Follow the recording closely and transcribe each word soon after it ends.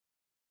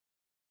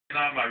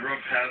On my roof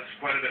has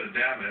quite a bit of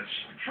damage.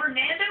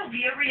 Fernando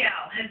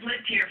Villarreal has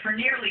lived here for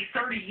nearly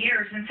 30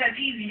 years and says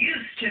he's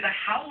used to the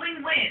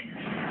howling winds.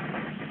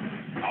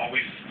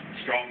 Always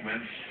strong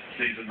winds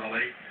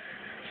seasonally,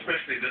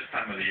 especially this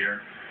time of the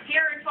year.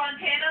 Here in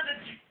Fontana,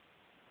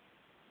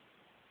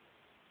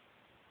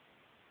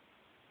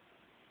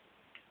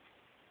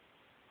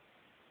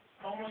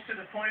 almost to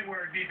the point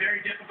where it'd be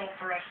very difficult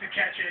for us to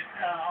catch it,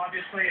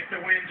 obviously, if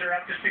the winds are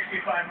up to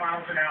 65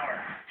 miles an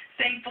hour.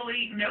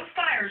 Thankfully, no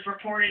fires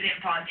reported in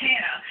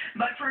Fontana,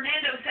 but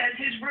Fernando says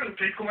his roof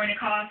is going to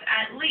cost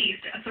at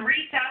least $3,000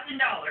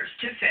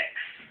 to fix.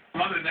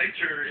 Mother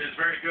Nature is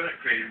very good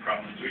at creating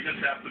problems. We just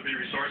have to be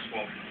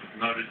resourceful in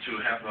order to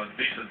have a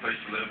decent place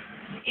to live.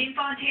 In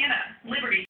Fontana, Liberty